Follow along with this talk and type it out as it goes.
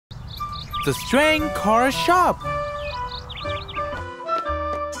the train car shop.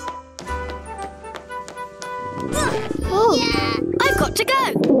 Oh, I've got to go.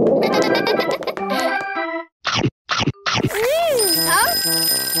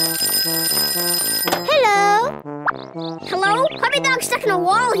 Hello. Hello? Puppy dog stuck in a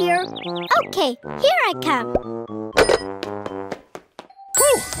wall here. Okay, here I come.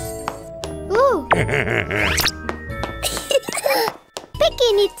 Ooh.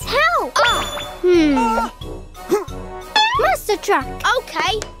 Piggy needs help. Monster truck.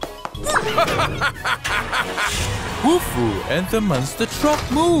 Okay. Woofu and the monster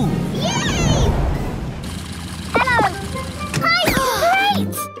truck move. Yay! Hello. Hi.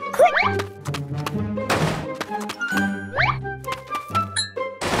 Great. Quick.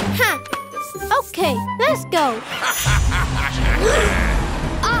 Huh. Okay, let's go.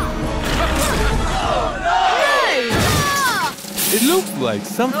 It looks like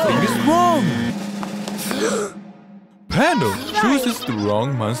something is wrong. Panda chooses the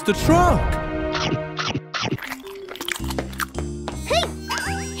wrong monster truck. Hey,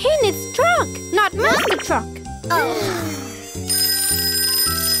 he needs truck, not monster truck.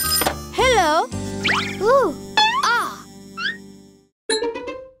 Hello. Ooh.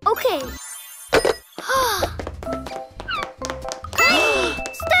 Okay.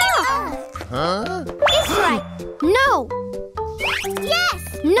 Stop! Huh? It's right. No. Yes.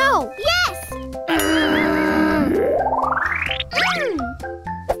 No. Yes.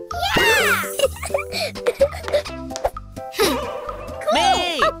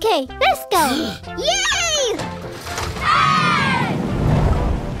 Me! Okay, let's go. Yay!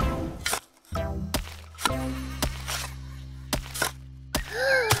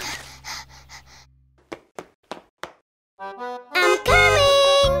 I'm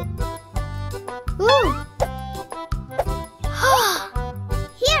coming. Ooh.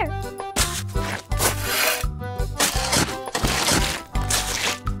 Here.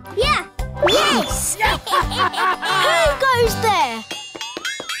 Yeah. Yes. Who goes there?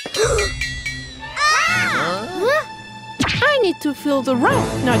 I need to fill the rock,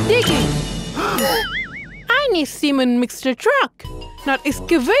 not digging. I need cement mixer truck, not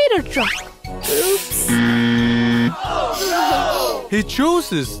excavator truck. Oops. He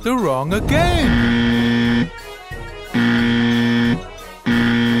chooses the wrong again.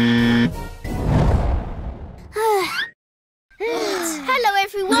 Hello,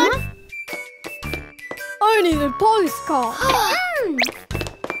 everyone. I need a police car.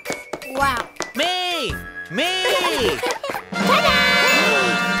 Wow. Me! Me!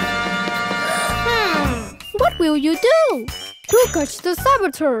 What will you do? To catch the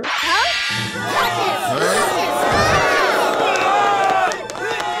saboteur.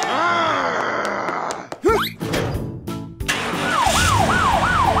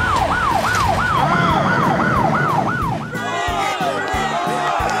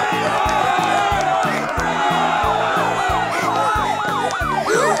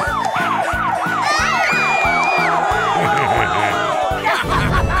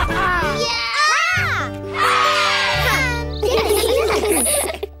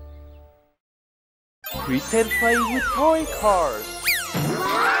 Pretend playing with toy cars.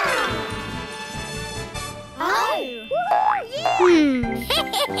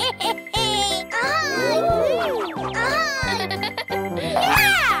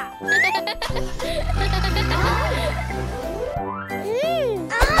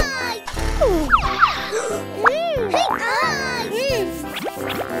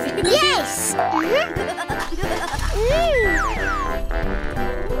 Yes!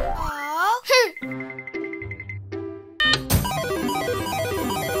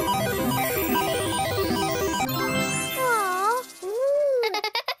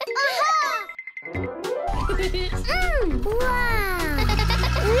 Wow!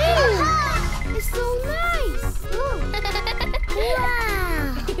 It's so nice! Wow!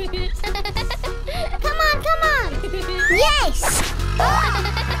 Come on, come on! Yes!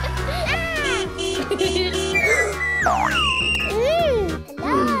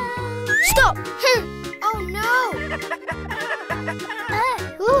 Stop! Oh no!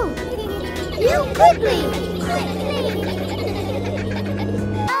 You quickly!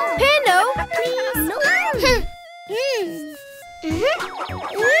 Pando!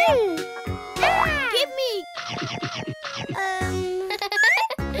 Give me! Wow!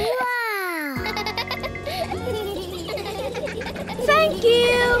 Thank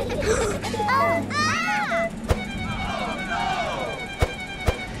you!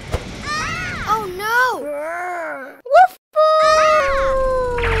 Oh no!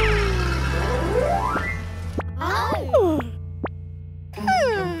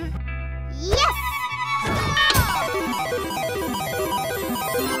 Yes!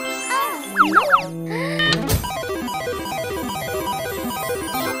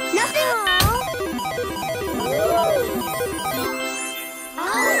 Nothing.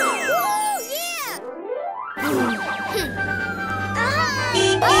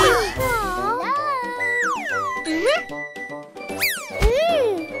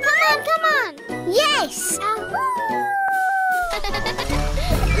 Come on. Yes.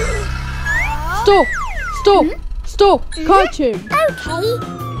 Stop! Catch him! Okay.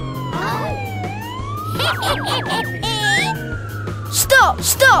 Stop!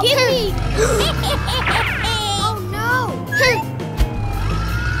 Give me. Oh no.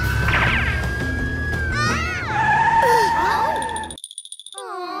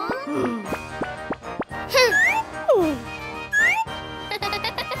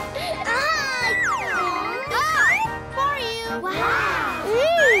 For you.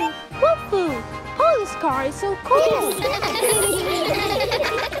 Wow. Woohoo! Police car is so cool!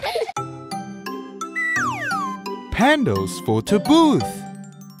 Pando's photo booth.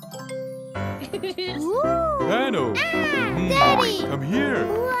 Pando. Daddy. Come here.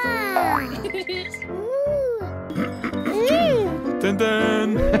 Wow. Dun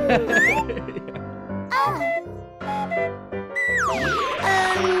dun.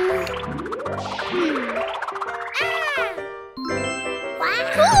 Wow.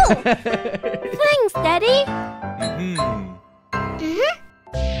 Thanks, Daddy!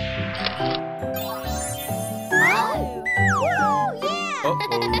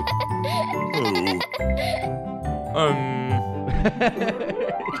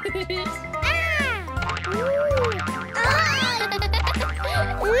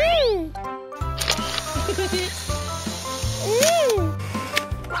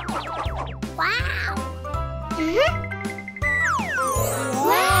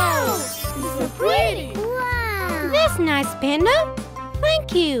 Wow. So pretty. Wow. That's nice, Panda.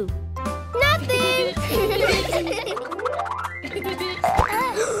 Thank you. Nothing.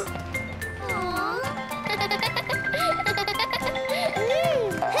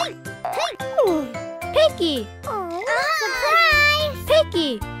 Piggy! Surprise!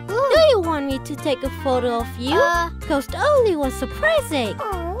 Piggy! Do you want me to take a photo of you? Because the only one surprising.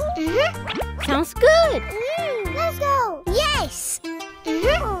 Sounds good. Let's go. Yes. Come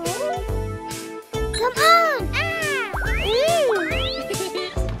on.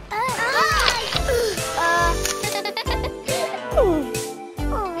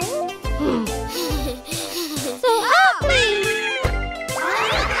 So ugly!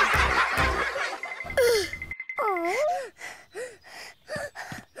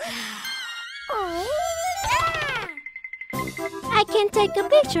 I can take a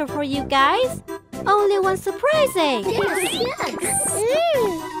picture for you guys. Only one surprising.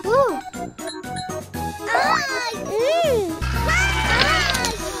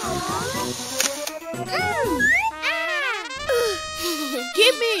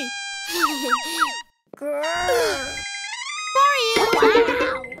 Give me. For you.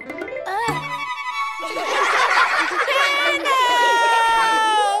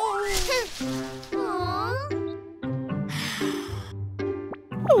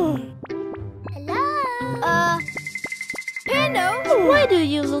 Hello. Pando. Why do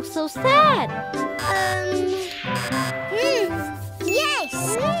you look so sad? Yes.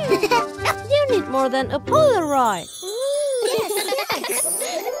 You need more than a Polaroid.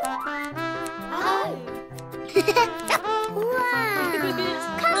 Wow.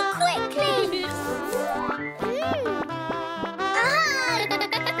 Come quickly.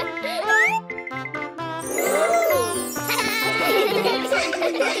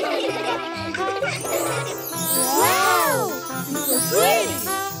 Wow. So pretty.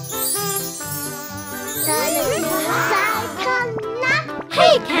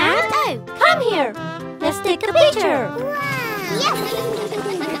 Hey, Cat! Come here. Let's take a picture.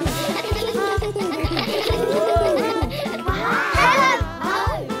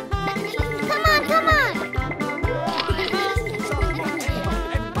 Come on.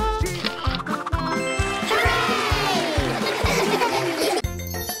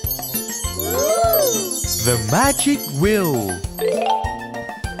 The magic wheel.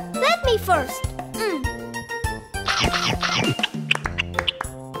 Let me first.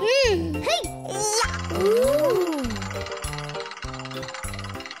 Hey. Ooh.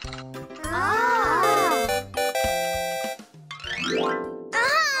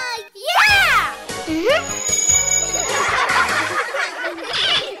 Yeah!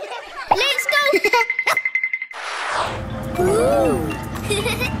 Let's go.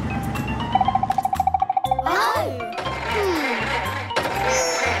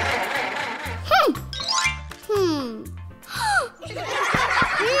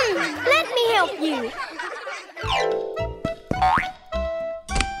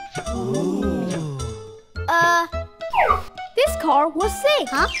 What's this?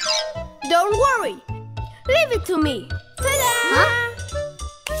 Huh? Don't worry. Leave it to me. Ta-da! Huh?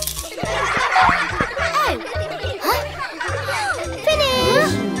 Oh. Huh?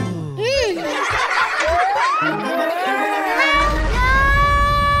 Finish! No!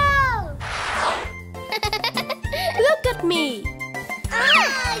 Look at me.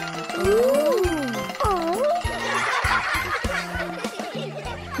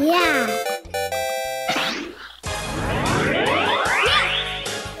 Yeah.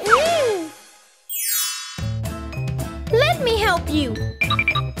 Let me help you.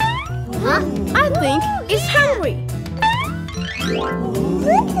 Huh? I think it's hungry.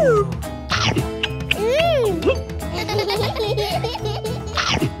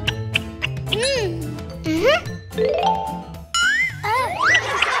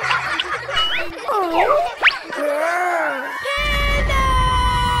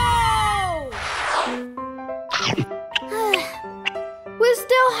 We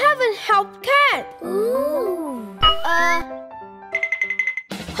still haven't helped Cat. Ooh.